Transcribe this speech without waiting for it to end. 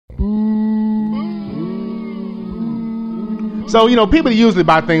So, people usually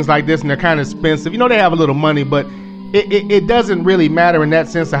buy things like this and they're kind of expensive. They have a little money, but it doesn't really matter in that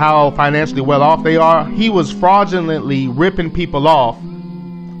sense of how financially well off they are. He was fraudulently ripping people off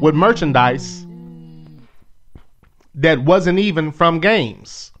with merchandise that wasn't even from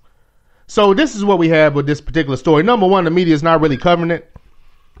games. So this is what we have with this particular story. Number one, the media is not really covering it.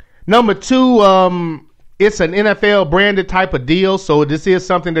 Number two, it's an NFL branded type of deal. So this is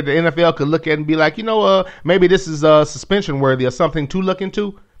something that the NFL could look at and be like, maybe this is suspension worthy or something to look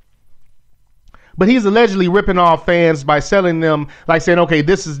into. But he's allegedly ripping off fans by selling them, like saying, okay,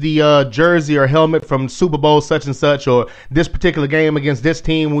 this is the jersey or helmet from Super Bowl such and such, or this particular game against this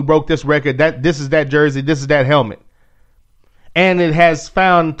team, we broke this record. This is that jersey, this is that helmet. And it has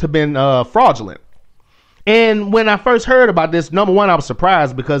found to been fraudulent. And when I first heard about this, number one, I was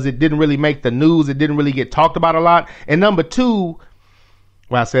surprised because it didn't really make the news. It didn't really get talked about a lot. And number two,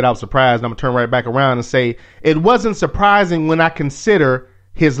 well, I said I was surprised. I'm going to turn right back around and say it wasn't surprising when I consider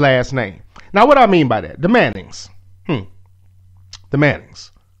his last name. Now, what do I mean by that? The Mannings. The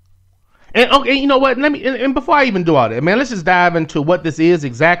Mannings. And okay, you know what? And before I even do all that, man, let's just dive into what this is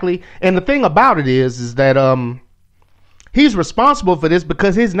exactly. And the thing about it is that he's responsible for this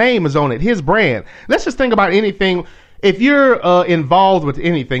because his name is on it, his brand. Let's just think about anything. If you're involved with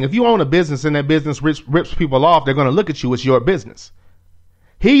anything, if you own a business and that business rips people off, they're going to look at you as your business.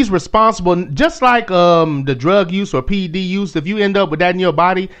 He's responsible, just like the drug use or PED use. If you end up with that in your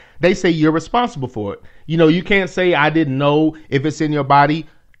body, they say you're responsible for it. You can't say I didn't know. If it's in your body,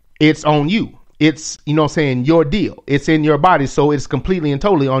 it's on you. It's, your deal. It's in your body, so it's completely and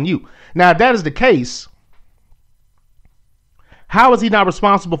totally on you. Now, if that is the case, how is he not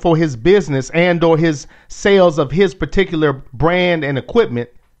responsible for his business and or his sales of his particular brand and equipment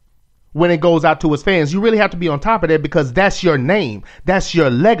when it goes out to his fans? You really have to be on top of that because that's your name. That's your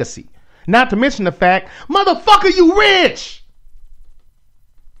legacy. Not to mention the fact, motherfucker, you rich.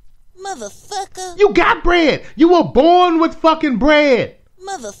 Motherfucker. You got bread. You were born with fucking bread.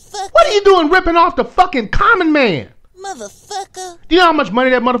 Motherfucker. What are you doing ripping off the fucking common man? Motherfucker. Do you know how much money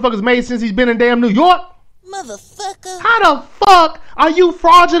that motherfucker's made since he's been in damn New York? Motherfucker. How the fuck are you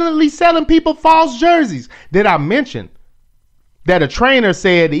fraudulently selling people false jerseys? Did I mention that a trainer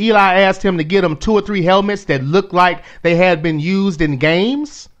said Eli asked him to get him 2 or 3 helmets that looked like they had been used in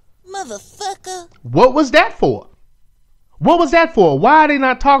games? Motherfucker. What was that for? What was that for? Why are they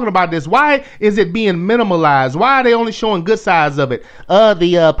not talking about this? Why is it being minimalized? Why are they only showing good sides of it?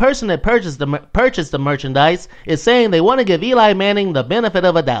 The person that purchased the merchandise is saying they want to give Eli Manning the benefit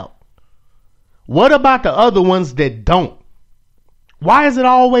of a doubt. What about the other ones that don't? Why is it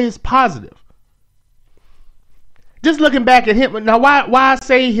always positive? Just looking back at him. Now, why I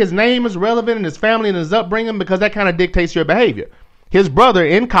say his name is relevant in his family and his upbringing? Because that kind of dictates your behavior. His brother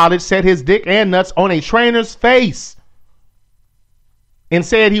in college set his dick and nuts on a trainer's face and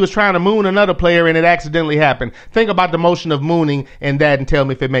said he was trying to moon another player and it accidentally happened. Think about the motion of mooning and that and tell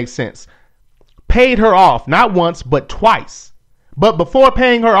me if it makes sense. Paid her off, not once, but twice. But before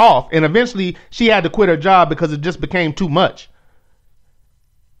paying her off, and eventually she had to quit her job because it just became too much,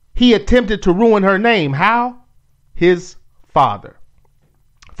 he attempted to ruin her name. How? His father.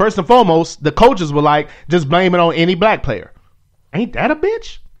 First and foremost, the coaches were like, just blame it on any black player. Ain't that a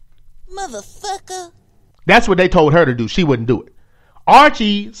bitch? Motherfucker. That's what they told her to do. She wouldn't do it.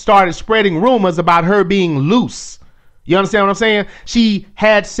 Archie started spreading rumors about her being loose. You understand what I'm saying? She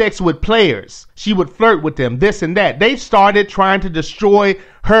had sex with players. She would flirt with them, this and that. They started trying to destroy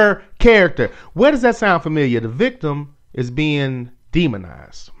her character. Where does that sound familiar? The victim is being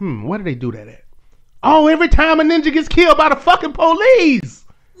demonized. Where do they do that at? Oh, every time a ninja gets killed by the fucking police.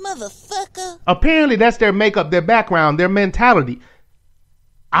 Motherfucker. Apparently that's their makeup, their background, their mentality.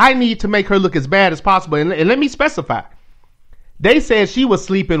 I need to make her look as bad as possible. And let me specify. They said she was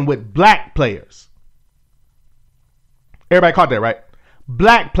sleeping with black players. Everybody caught that, right?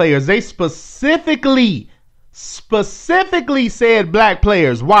 Black players. They specifically said black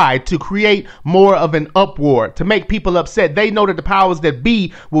players. Why? To create more of an uproar, to make people upset. They know that the powers that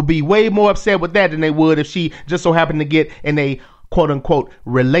be will be way more upset with that than they would if she just so happened to get in a quote unquote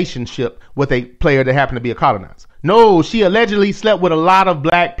relationship with a player that happened to be a colonizer. No, she allegedly slept with a lot of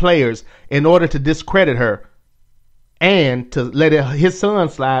black players in order to discredit her and to let his son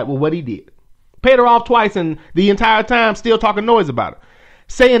slide with what he did. Paid her off twice and the entire time still talking noise about her.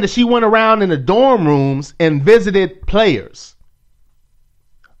 Saying that she went around in the dorm rooms and visited players,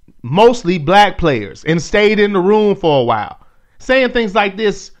 mostly black players, and stayed in the room for a while. Saying things like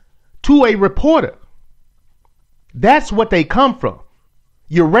this to a reporter. That's what they come from.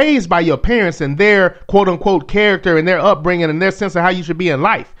 You're raised by your parents and their quote unquote character and their upbringing and their sense of how you should be in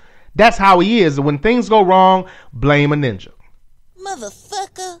life. That's how he is. When things go wrong, blame a ninja.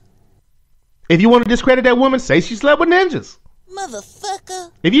 Motherfucker. If you want to discredit that woman, say she slept with ninjas.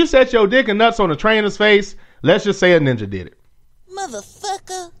 Motherfucker. If you set your dick and nuts on a trainer's face, let's just say a ninja did it.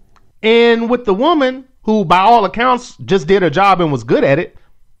 Motherfucker. And with the woman, who by all accounts just did her job and was good at it,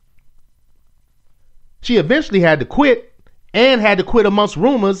 she eventually had to quit, and had to quit amongst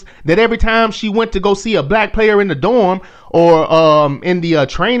rumors that every time she went to go see a black player in the dorm or in the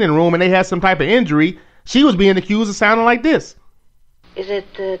training room and they had some type of injury, she was being accused of sounding like this. Is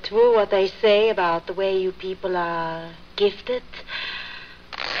it true what they say about the way you people are gifted?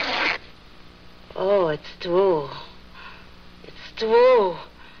 Oh, it's true. It's true.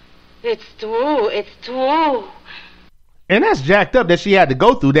 It's true. It's true. And that's jacked up that she had to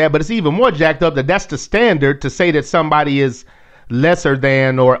go through that, but it's even more jacked up that that's the standard to say that somebody is lesser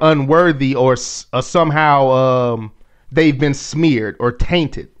than or unworthy or somehow they've been smeared or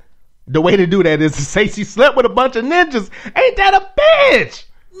tainted. The way to do that is to say she slept with a bunch of ninjas. Ain't that a bitch?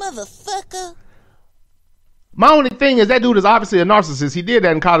 Motherfucker. My only thing is that dude is obviously a narcissist. He did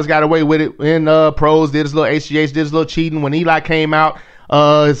that in college, got away with it in pros, did his little HGH, did his little cheating. When Eli came out,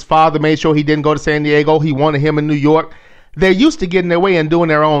 his father made sure he didn't go to San Diego. He wanted him in New York. They're used to getting their way and doing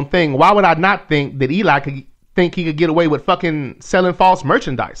their own thing. Why would I not think that Eli could think he could get away with fucking selling false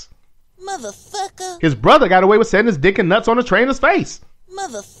merchandise? Motherfucker. His brother got away with setting his dick and nuts on a trainer's face.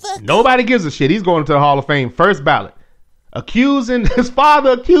 Motherfucker. Nobody gives a shit. He's going to the Hall of Fame first ballot. His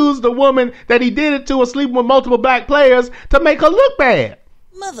father accused the woman that he did it to or sleeping with multiple black players to make her look bad.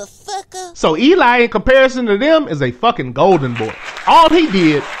 Motherfucker. So Eli, in comparison to them, is a fucking golden boy. All he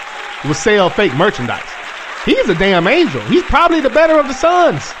did was sell fake merchandise. He's a damn angel. He's probably the better of the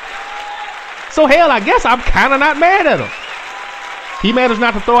sons. So hell, I guess I'm kind of not mad at him. He managed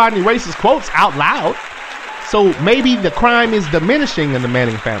not to throw out any racist quotes out loud. So maybe the crime is diminishing in the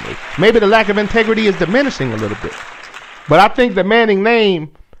Manning family. Maybe the lack of integrity is diminishing a little bit. But I think the Manning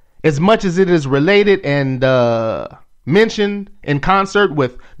name, as much as it is related and mentioned in concert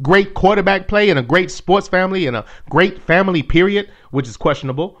with great quarterback play and a great sports family and a great family period, which is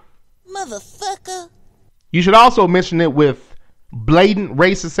questionable. Motherfucker. You should also mention it with blatant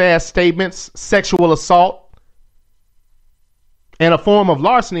racist ass statements, sexual assault, and a form of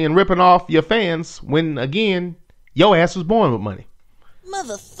larceny and ripping off your fans when, again, your ass was born with money.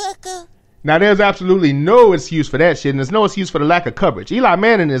 Motherfucker. Now, there's absolutely no excuse for that shit, and there's no excuse for the lack of coverage. Eli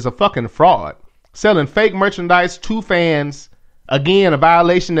Manning is a fucking fraud. Selling fake merchandise to fans, again, a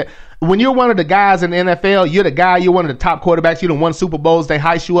violation that when you're one of the guys in the NFL, you're the guy, you're one of the top quarterbacks, you done won Super Bowls, they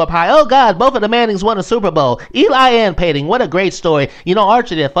heist you up high. Oh God, both of the Mannings won a Super Bowl. Eli and Peyton, what a great story. You know,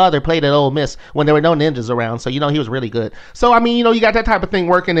 Archie, their father, played at Ole Miss when there were no ninjas around, so you know he was really good. So, I mean, you know, you got that type of thing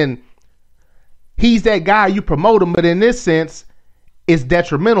working, and he's that guy, you promote him, but in this sense, it's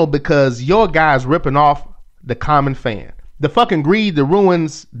detrimental because your guy's ripping off the common fan. The fucking greed that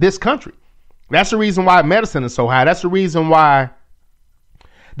ruins this country. That's the reason why medicine is so high. That's the reason why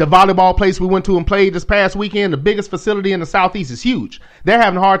the volleyball place we went to and played this past weekend, the biggest facility in the Southeast, is huge. They're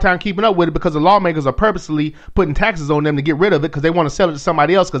having a hard time keeping up with it because the lawmakers are purposely putting taxes on them to get rid of it because they want to sell it to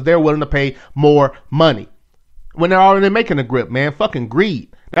somebody else because they're willing to pay more money. When they're already making a grip, man. Fucking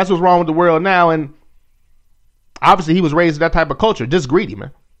greed. That's what's wrong with the world now, and obviously he was raised in that type of culture. Just greedy,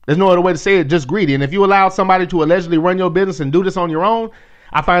 man. There's no other way to say it, just greedy. And if you allow somebody to allegedly run your business and do this on your own,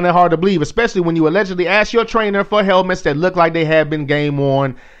 I find that hard to believe, especially when you allegedly ask your trainer for helmets that look like they have been game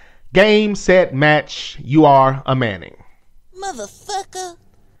worn. Game, set, match, you are a Manning. Motherfucker.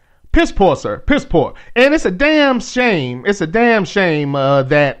 Piss poor, sir. Piss poor. And it's a damn shame. It's a damn shame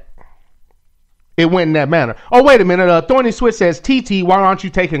that it went in that manner. Oh, wait a minute. Thorny Switch says, TT, why aren't you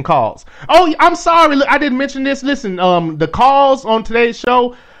taking calls? Oh, I'm sorry. Look, I didn't mention this. Listen, the calls on today's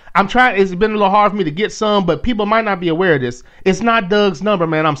show, it's been a little hard for me to get some, but people might not be aware of this. It's not Doug's number,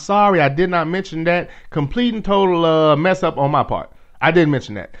 man. I'm sorry. I did not mention that. Complete and total mess up on my part. I didn't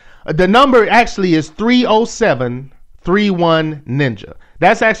mention that. The number actually is 307-31-NINJA.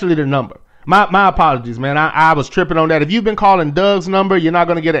 That's actually the number. My apologies, man. I was tripping on that. If you've been calling Doug's number, you're not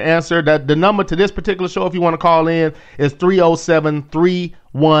going to get an answer. The number to this particular show, if you want to call in, is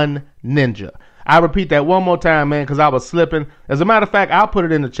 307-31-NINJA. I repeat that one more time, man, because I was slipping. As a matter of fact, I'll put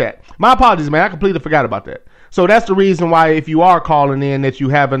it in the chat. My apologies, man. I completely forgot about that. So that's the reason why, if you are calling in, that you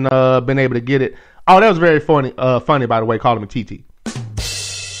haven't been able to get it. Oh, that was very funny, by the way, calling me TT.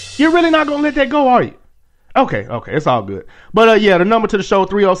 You're really not going to let that go, are you? Okay, it's all good. But yeah, the number to the show,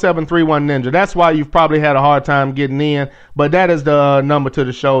 307-31-NINJA. That's why you've probably had a hard time getting in. But that is the number to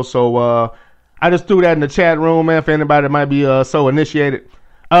the show. So I just threw that in the chat room, man, for anybody that might be so initiated.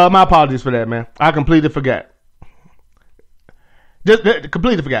 My apologies for that, man. I completely forgot. Just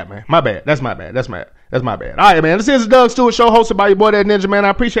completely forgot, man. My bad. That's my bad. That's my bad. All right, man. This is the Doug Stewart Show, hosted by your boy, that Ninja, man. I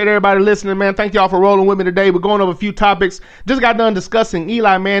appreciate everybody listening, man. Thank y'all for rolling with me today. We're going over a few topics. Just got done discussing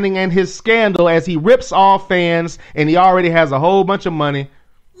Eli Manning and his scandal as he rips off fans, and he already has a whole bunch of money.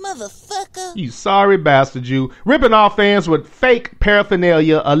 Motherfucker. You sorry bastard, you. Ripping off fans with fake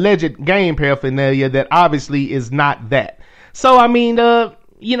paraphernalia, alleged game paraphernalia that obviously is not that. So, I mean,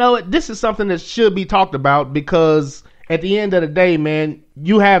 this is something that should be talked about because at the end of the day, man,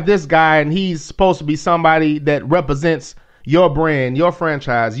 you have this guy and he's supposed to be somebody that represents your brand, your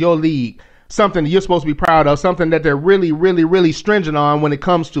franchise, your league, something that you're supposed to be proud of, something that they're really, really, really stringent on when it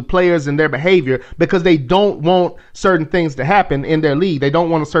comes to players and their behavior because they don't want certain things to happen in their league. They don't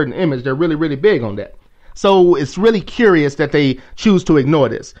want a certain image. They're really, really big on that. So it's really curious that they choose to ignore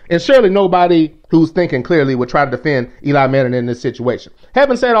this. And surely nobody who's thinking clearly would try to defend Eli Manning in this situation.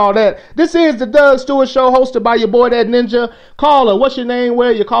 Having said all that, this is the Doug Stewart Show, hosted by your boy, that Ninja. Caller, what's your name,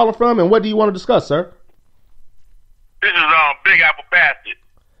 where you calling from, and what do you want to discuss, sir? This is Big Apple Bastard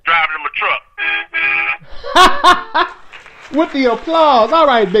driving in my truck. With the applause. All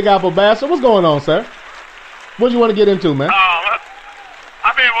right, Big Apple Bastard. What's going on, sir? What do you want to get into, man?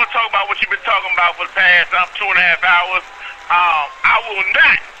 I mean, we'll talk about what you've been talking about for the past 2.5 hours. I will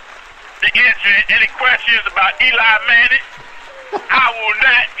not be answering any questions about Eli Manning. I will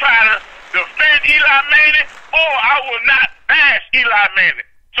not try to defend Eli Manning, or I will not bash Eli Manning.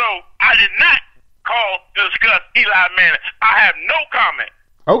 So I did not call to discuss Eli Manning. I have no comment.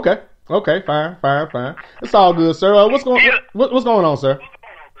 Okay, fine. It's all good, sir. What's going on, sir?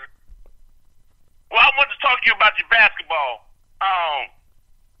 Well, I want to talk to you about your basketball.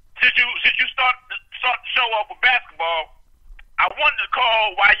 Since you start the show off with basketball, I wanted to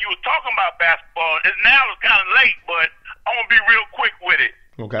call while you were talking about basketball. And now it's kind of late, but I want to be real quick with it.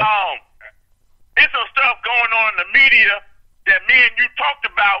 Okay. There's some stuff going on in the media that me and you talked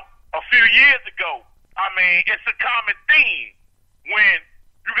about a few years ago. I mean, it's a common theme when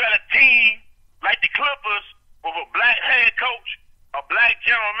you got a team like the Clippers with a black head coach, a black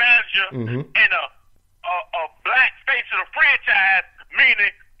general manager, and a black face of the franchise,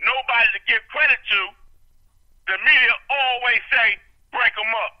 meaning nobody to give credit to. The media always say, break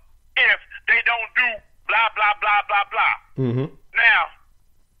them up if they don't do blah, blah, blah, blah, blah. Now,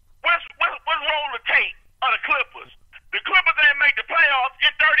 what's roll the tape of the Clippers? The Clippers ain't made the playoffs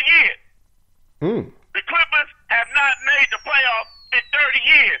in 30 years. The Clippers have not made the playoffs in 30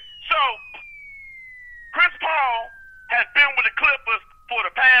 years. So, Chris Paul has been with the Clippers for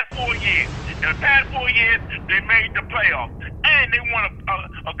the past 4 years. In the past 4 years, they made the playoffs. And they won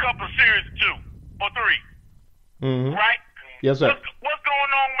a couple of series, 2 or 3. Right? Yes, sir. What's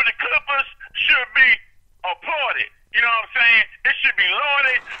going on with the Clippers should be applauded. You know what I'm saying? It should be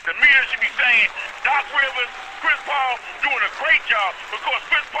lauded. The media should be saying, Doc Rivers, Chris Paul doing a great job because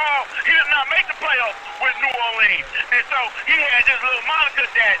Chris Paul, he did not make the playoffs with New Orleans. And so he had this little moniker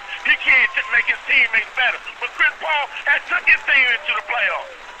that he can't make his teammates better. But Chris Paul has took his team into the playoffs.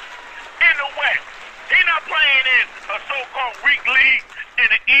 In the West. He's not playing in a so-called weak league in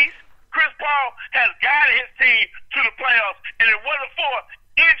the East. Chris Paul has guided his team to the playoffs, and it wasn't for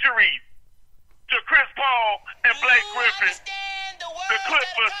injuries to Chris Paul and Blake Griffin, the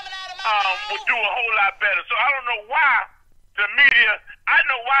Clippers would do a whole lot better. So I don't know why the media, I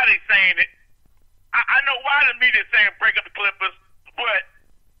know why they're saying it. I know why the media is saying break up the Clippers, but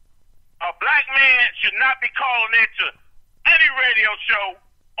a black man should not be calling into any radio show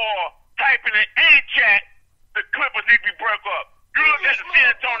or typing in any chat the Clippers need to be broke up. You look at the San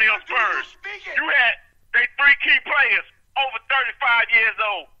Antonio Spurs. You had they 3 key players over 35 years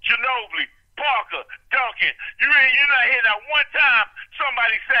old. Ginobili, Parker, Duncan. You're not hearing that one time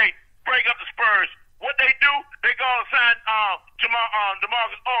somebody say break up the Spurs. What they do, they go and sign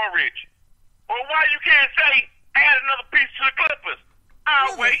DeMarcus Aldridge. Well, why you can't say add another piece to the Clippers?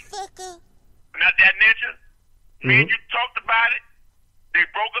 I'll wait. Not that Ninja. Me and you talked about it. They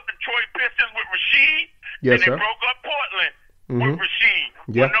broke up the Detroit Pistons with Rasheed. Yes, and sir. they broke up Portland with Rasheed.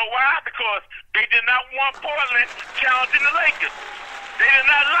 Yeah. You know why? Because they did not want Portland challenging the Lakers. They did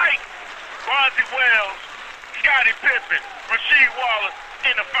not like Bonzi Wells, Scottie Pippen, Rasheed Wallace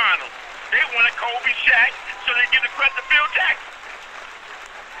in the finals. They wanted Kobe, Shaq, so they give the credit to Phil Jackson.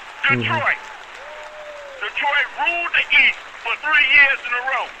 Detroit. Detroit ruled the East for 3 years in a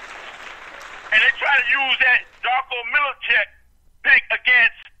row. And they try to use that Darko Milicic pick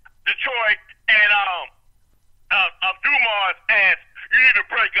against Detroit and Dumars as you need to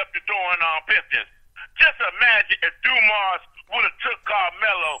break up the door on Pistons. Just imagine if Dumars would have took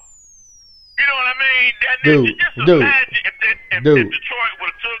Carmelo. You know what I mean? Imagine if Detroit would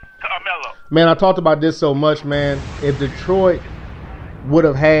have took Carmelo. Man, I talked about this so much, man. If Detroit would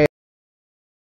have had